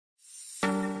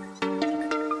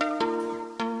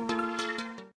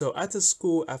So at a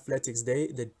school athletics day,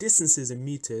 the distances in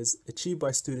meters achieved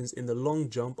by students in the long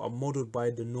jump are modeled by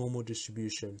the normal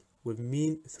distribution with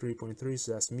mean 3.3,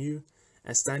 so that's mu,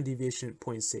 and standard deviation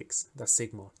 0.6, that's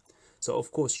sigma. So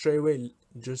of course, straight away,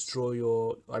 just draw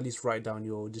your, at least write down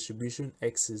your distribution.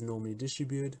 X is normally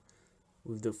distributed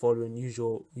with the following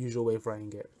usual way of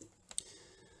writing it.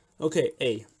 Okay,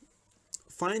 A.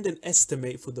 Find an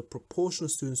estimate for the proportion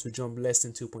of students who jump less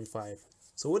than 2.5.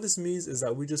 So what this means is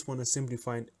that we just want to simply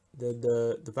find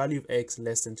the value of X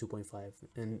less than 2.5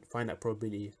 and find that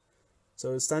probability.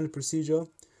 So standard procedure.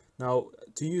 Now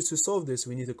to solve this,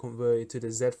 we need to convert it to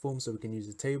the Z form, so we can use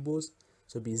the tables.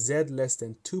 So it'd be Z less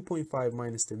than 2.5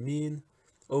 minus the mean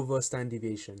over standard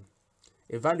deviation.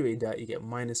 Evaluate that, you get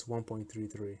minus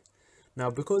 1.33. Now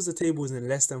because the table is in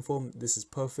less than form, this is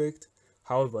perfect.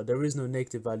 However, there is no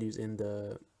negative values in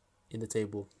the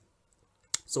table.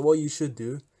 So what you should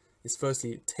do is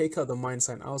firstly take out the minus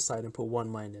sign outside and put 1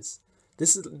 minus.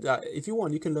 This is if you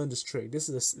want, you can learn this trick. This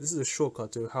is a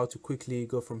shortcut to how to quickly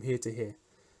go from here to here.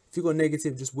 If you got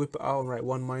negative, just whip it out and write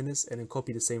 1 minus and then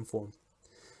copy the same form.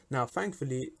 Now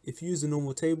thankfully, if you use the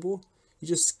normal table, you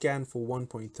just scan for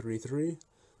 1.33.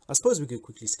 I suppose we could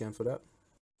quickly scan for that.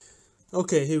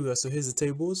 Okay, here we go. So here's the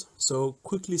tables. So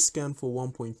quickly scan for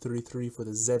 1.33 for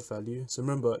the Z value. So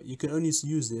remember, you can only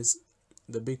use this,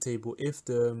 the big table, if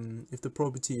the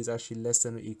probability is actually less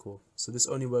than or equal. So this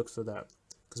only works for that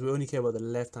because we only care about the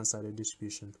left hand side of the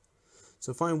distribution.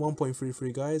 So find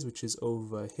 1.33 guys, which is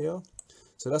over here.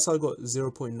 So that's how I got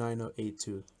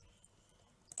 0.9082.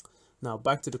 Now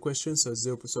back to the question. So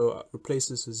replace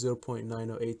this with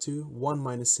 0.9082, 1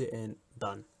 minus it, and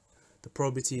done. The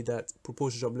probability that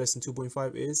proportion jump less than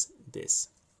 2.5 is this.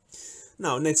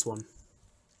 Now next one.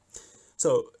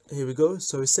 So here we go.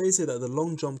 So it says here that the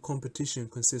long jump competition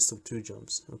consists of 2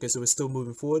 jumps. Okay, so we're still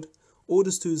moving forward. All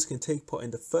the students can take part in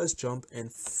the first jump,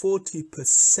 and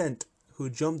 40% who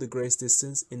jump the greatest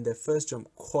distance in their first jump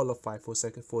qualify for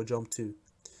jump 2.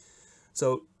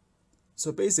 So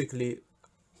basically,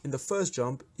 in the first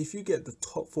jump, if you get the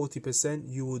top 40%,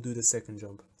 you will do the second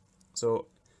jump. So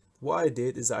what I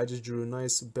did is I just drew a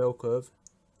nice bell curve,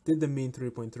 did the mean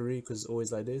 3.3 because it's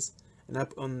always like this, and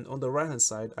on the right hand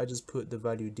side I just put the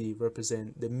value D,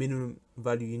 represent the minimum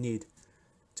value you need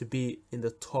to be in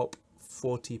the top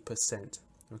 40%.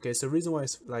 Okay, so the reason why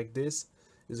it's like this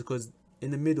is because in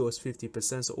the middle is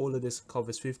 50%, so all of this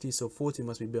covers 50, so 40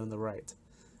 must be on the right,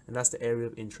 and that's the area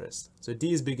of interest. So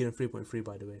D is bigger than 3.3,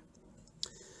 by the way.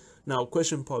 Now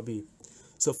question part B.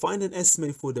 So find an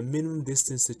estimate for the minimum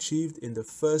distance achieved in the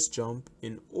first jump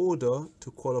in order to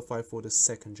qualify for the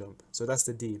second jump. So that's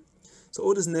the D. So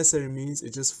all this necessary means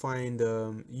is just find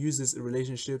use this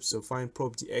relationship. So find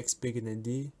probability X bigger than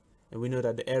D, and we know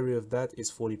that the area of that is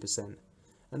 40%.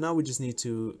 And now we just need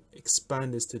to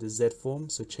expand this to the Z form.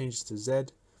 So change it to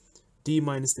Z, D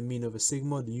minus the mean over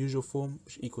sigma, the usual form,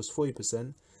 which equals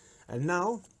 40%. And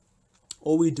now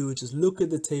all we do is just look at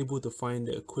the table to find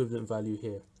the equivalent value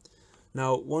here.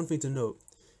 Now, one thing to note,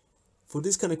 for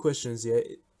this kind of questions, yeah,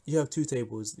 you have 2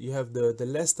 tables. You have the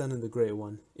less than and the greater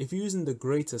one. If you're using the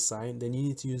greater sign, then you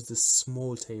need to use the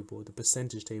small table, the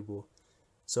percentage table.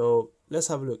 So let's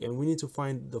have a look, and we need to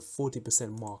find the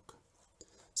 40% mark.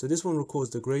 So this one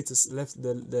records the greatest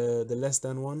the less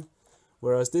than one,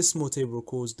 whereas this small table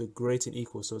records the greater and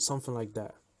equal. So something like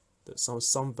that, some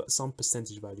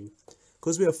percentage value.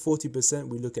 Because we have 40%,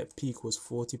 we look at P equals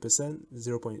 40%,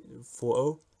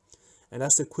 0.40. And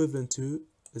that's equivalent to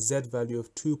a Z value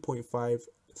of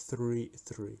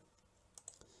 2.533.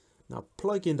 Now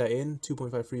plug in that in,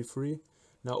 2.533.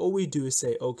 Now all we do is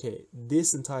say, okay,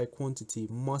 this entire quantity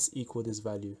must equal this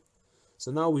value.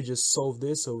 So now we just solve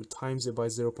this, so times it by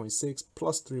 0.6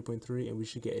 plus 3.3, and we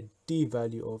should get a D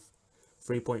value of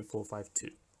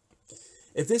 3.452.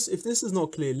 If this is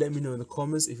not clear, let me know in the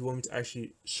comments if you want me to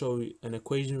actually show you an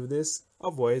equation with this.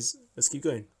 Otherwise, let's keep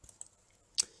going.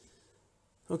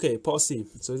 Okay, part C.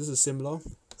 So this is similar.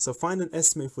 So find an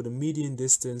estimate for the median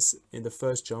distance in the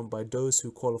first jump by those who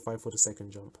qualify for the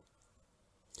second jump.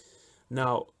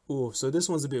 Now, so this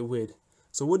one's a bit weird.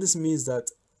 So what this means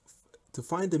that to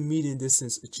find the median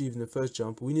distance achieved in the first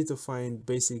jump, we need to find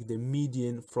basically the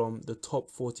median from the top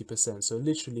 40%. So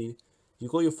literally, you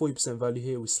got your 40% value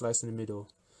here, we slice in the middle.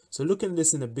 So looking at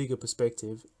this in a bigger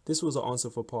perspective, this was the answer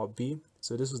for part B.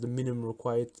 So this was the minimum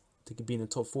required to be in the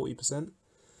top 40%.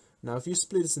 Now, if you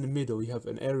split this in the middle, you have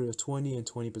an area of 20 and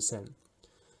 20%.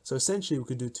 So essentially, we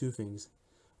could do 2 things.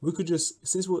 We could just,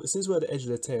 since we're at the edge of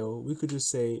the tail, we could just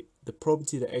say the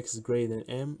probability that X is greater than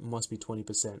M must be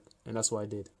 20%. And that's what I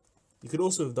did. You could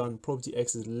also have done probability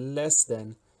X is less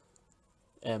than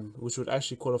M, which would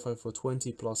actually qualify for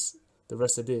 20 plus the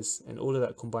rest of this, and all of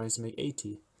that combines to make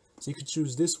 80. So you could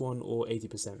choose this one or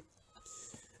 80%.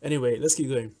 Anyway, let's keep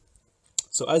going.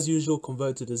 So as usual,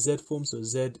 convert to the Z form. So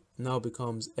Z now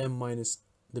becomes M minus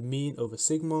the mean over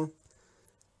sigma.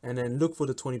 And then look for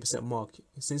the 20% mark.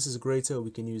 Since it's greater,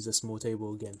 we can use the small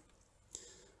table again.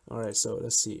 Alright, so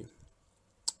let's see.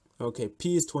 Okay,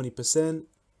 P is 20%.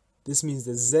 This means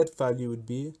the Z value would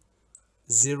be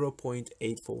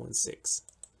 0.8416.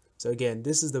 So again,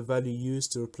 this is the value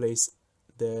used to replace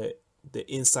the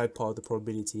inside part of the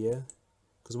probability, yeah?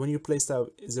 Because when you place that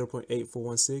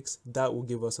 0.8416, that will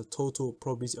give us a total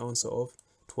probability answer of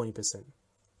 20%.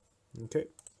 Okay,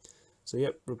 so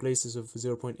yep, replace this with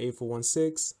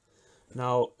 0.8416.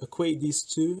 Now equate these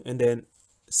two and then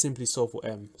simply solve for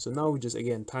M. So now we just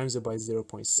again times it by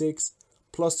 0.6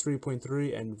 plus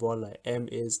 3.3 and voila, M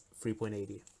is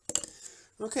 3.80.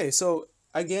 Okay, so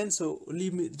again, so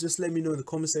just let me know in the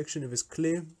comment section if it's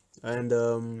clear, and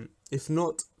if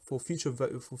not, for future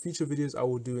videos I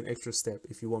will do an extra step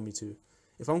if you want me to.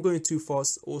 If I'm going too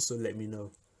fast, also let me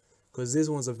know, because these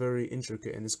ones are very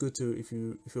intricate and it's good to if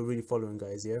you're really following,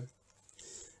 guys. Yeah,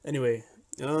 anyway,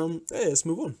 hey, let's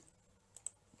move on.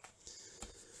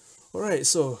 All right,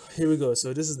 so here we go.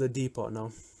 So this is the D part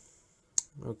now.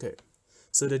 Okay,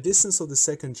 so the distance of the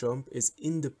second jump is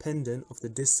independent of the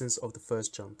distance of the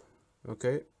first jump.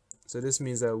 Okay, so this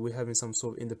means that we're having some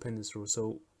sort of independence rule.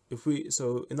 So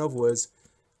in other words,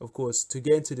 of course, to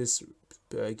get into this,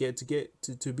 to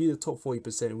be the top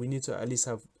 40%, we need to at least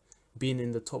have been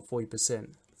in the top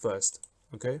 40% first.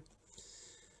 Okay,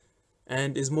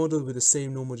 and is modeled with the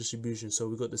same normal distribution. So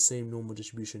we got the same normal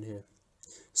distribution here.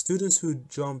 Students who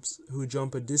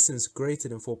jump a distance greater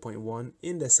than 4.1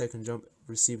 in their second jump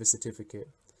receive a certificate.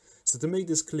 So to make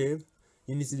this clear,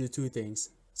 you need to do two things.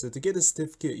 So to get a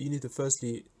certificate, you need to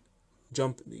firstly be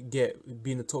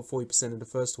in the top 40% in the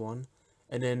first one,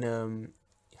 and then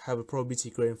have a probability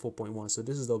greater than 4.1. So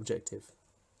this is the objective.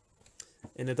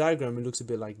 In the diagram, it looks a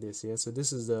bit like this, yeah. So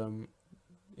this is the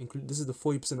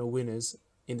 40% of winners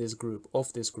in this group,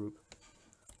 of this group.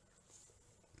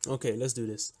 Okay, let's do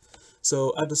this.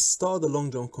 So at the start of the long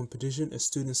jump competition, a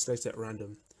student selects at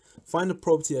random. Find the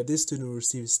probability that this student will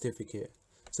receive a certificate.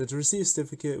 So to receive a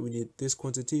certificate, we need this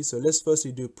quantity. So let's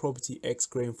firstly do probability x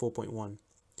greater than 4.1.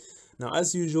 Now,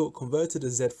 as usual, convert to the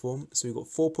Z form. So we got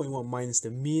 4.1 minus the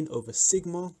mean over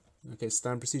sigma. Okay,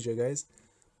 standard procedure, guys.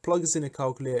 Plug this in a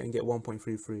calculator and get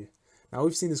 1.33. Now,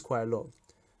 we've seen this quite a lot.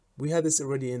 We had this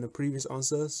already in the previous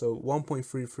answer. So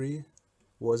 1.33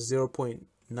 was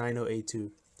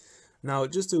 0.9082. Now,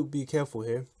 just to be careful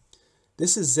here,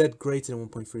 this is Z greater than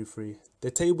 1.33.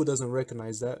 The table doesn't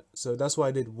recognize that. So that's why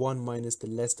I did 1 minus the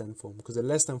less than form, because the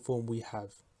less than form we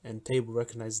have, and table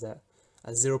recognizes that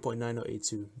as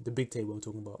 0.9082, the big table I'm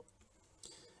talking about.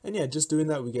 And yeah, just doing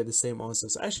that, we get the same answer.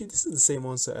 So actually, this is the same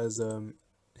answer as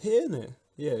here, isn't it?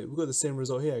 Yeah, we got the same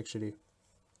result here, actually.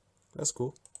 That's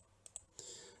cool.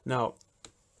 Now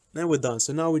we're done.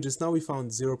 So now we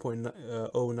found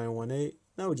 0.0918.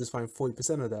 Now we just find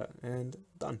 40% of that, and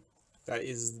done. That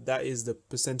is the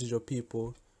percentage of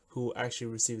people who actually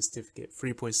receive a certificate,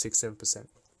 3.67%.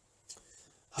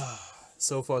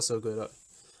 So far, so good.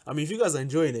 I mean, if you guys are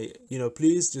enjoying it,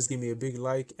 please just give me a big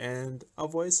like, and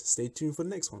otherwise, stay tuned for the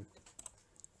next one.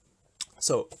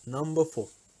 So, number 4.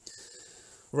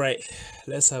 Right,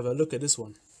 let's have a look at this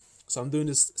one. So I'm doing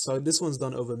this. So this one's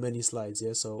done over many slides,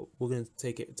 yeah. So we're going to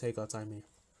take our time here.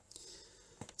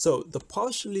 So the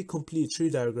partially complete tree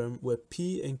diagram where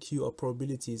P and Q are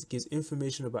probabilities gives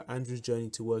information about Andrew's journey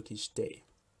to work each day.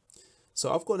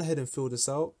 So I've gone ahead and filled this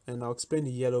out, and I'll explain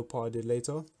the yellow part I did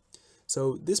later.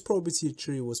 So this probability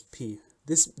tree was P.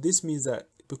 This means that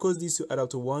because these two add up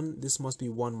to 1, this must be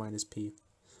 1 minus P.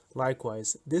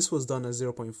 Likewise, this was done as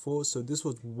 0.4, so this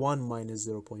was 1 minus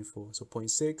 0.4, so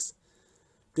 0.6.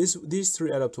 These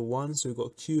three add up to 1, so we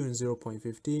got Q and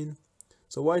 0.15.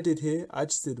 So what I did here, I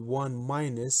just did 1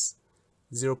 minus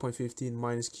 0.15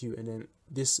 minus Q, and then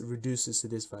this reduces to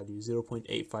this value,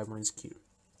 0.85 minus Q.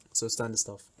 So standard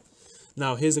stuff.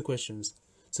 Now here's the questions.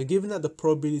 So given that the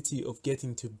probability of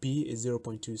getting to B is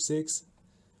 0.26,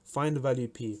 find the value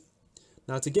P.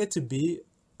 Now to get to B,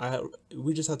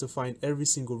 we just have to find every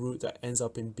single root that ends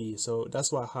up in B. So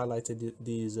that's why I highlighted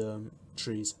these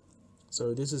trees.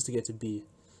 So this is to get to B.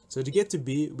 So to get to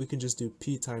B, we can just do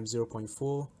P times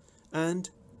 0.4 and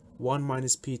 1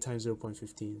 minus P times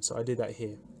 0.15. So I did that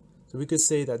here. So we could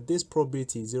say that this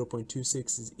probability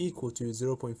 0.26 is equal to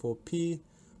 0.4 P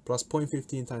plus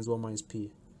 0.15 times 1 minus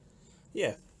P.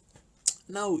 Yeah.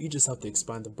 Now you just have to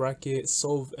expand the bracket,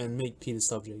 solve, and make P the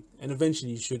subject. And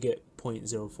eventually you should get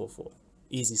 0.044.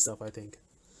 Easy stuff, I think.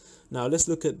 Now let's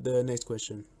look at the next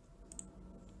question.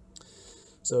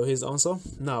 So here's the answer.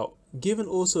 Now, given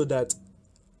also that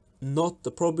not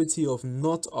the probability of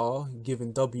not R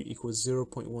given W equals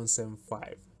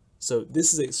 0.175. So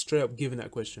this is a straight up given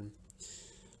that question.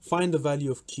 Find the value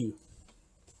of Q.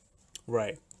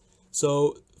 Right.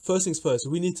 So first things first,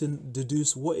 we need to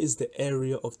deduce what is the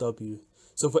area of W.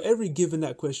 So for every given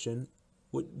that question,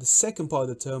 the second part of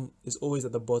the term is always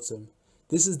at the bottom.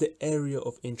 This is the area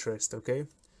of interest, okay?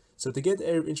 So to get the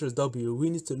area of interest W, we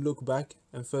need to look back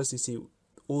and firstly see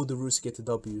all the routes to get to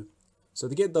W. So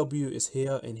to get W is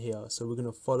here and here. So we're going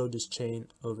to follow this chain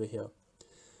over here.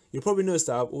 You'll probably notice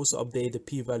that I've also updated the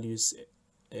p-values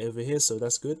over here, so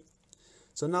that's good.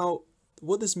 So now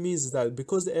what this means is that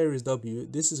because the area is W,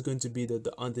 this is going to be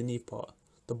the underneath part.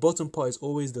 The bottom part is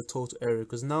always the total area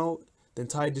because now the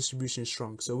entire distribution is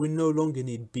shrunk. So we no longer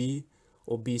need B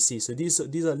or BC. So these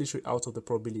are literally out of the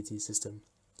probability system.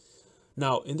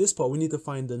 Now in this part, we need to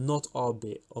find the not R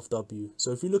bit of W.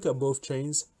 So if you look at both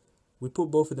chains, we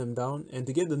put both of them down, and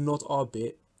to get the not R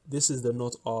bit, this is the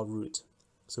not R root.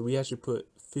 So we actually put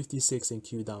 56 and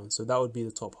Q down. So that would be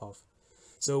the top half.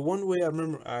 So one way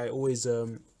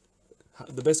the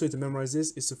best way to memorize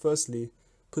this is to firstly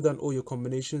put down all your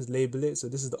combinations, label it. So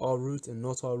this is the R root and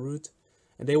not R root.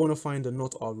 And they want to find the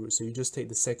not R root. So you just take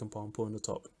the second part and put on the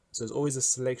top. So it's always a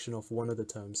selection of one of the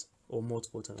terms or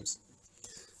multiple terms.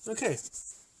 Okay,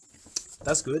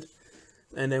 that's good.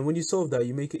 And then when you solve that,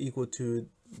 you make it equal to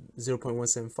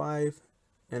 0.175.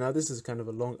 And now this is kind of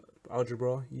a long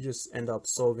algebra. You just end up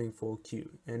solving for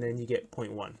Q, and then you get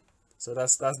 0.1. So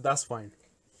that's fine.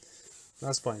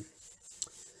 That's fine.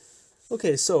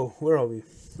 Okay, so where are we?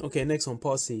 Okay, next one,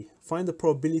 part C. Find the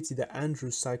probability that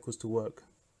Andrew cycles to work.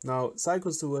 Now,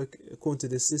 cycles to work, according to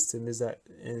this system, is that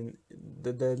in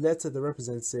the letter that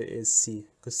represents it is C,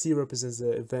 because C represents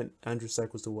the event Andrew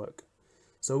cycles to work.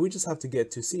 So we just have to get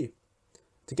to C.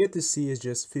 To get to C is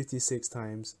just 56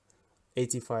 times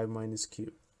 85 minus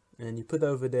Q. And you put that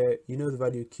over there, you know the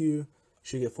value of Q, you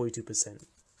should get 42%.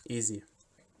 Easy.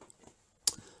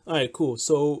 Alright, cool.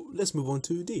 So let's move on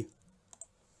to D.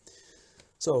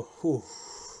 So,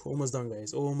 almost done,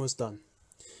 guys. Almost done.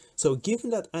 So given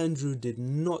that Andrew did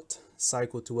not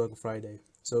cycle to work on Friday,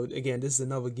 so again, this is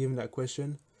another given that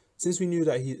question. Since we knew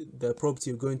that the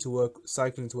probability of going to work,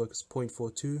 cycling to work is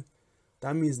 0.42,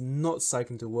 that means not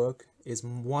cycling to work is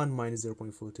 1 minus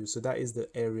 0.42. So that is the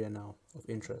area now of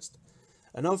interest.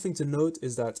 Another thing to note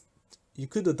is that you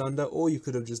could have done that, or you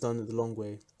could have just done it the long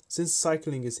way. Since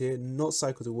cycling is here, not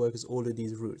cycle to work is all of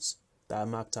these routes that are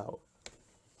mapped out.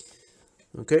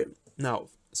 Okay, now,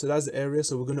 so that's the area.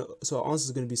 So our answer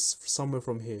is gonna be somewhere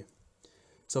from here.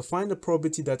 So find the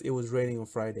probability that it was raining on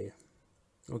Friday.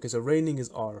 Okay, so raining is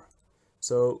R.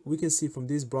 So we can see from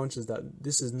these branches that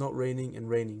this is not raining and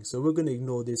raining. So we're gonna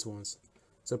ignore these ones.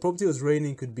 So probability of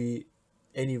raining could be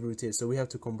any route here. So we have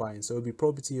to combine. So it'll be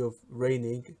probability of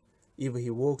raining, either he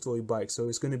walked or he biked. So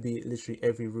it's gonna be literally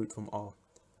every route from R.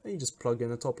 And you just plug in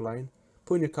the top line,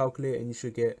 put in your calculator, and you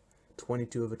should get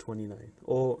 22/29,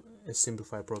 or a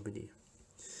simplified probability.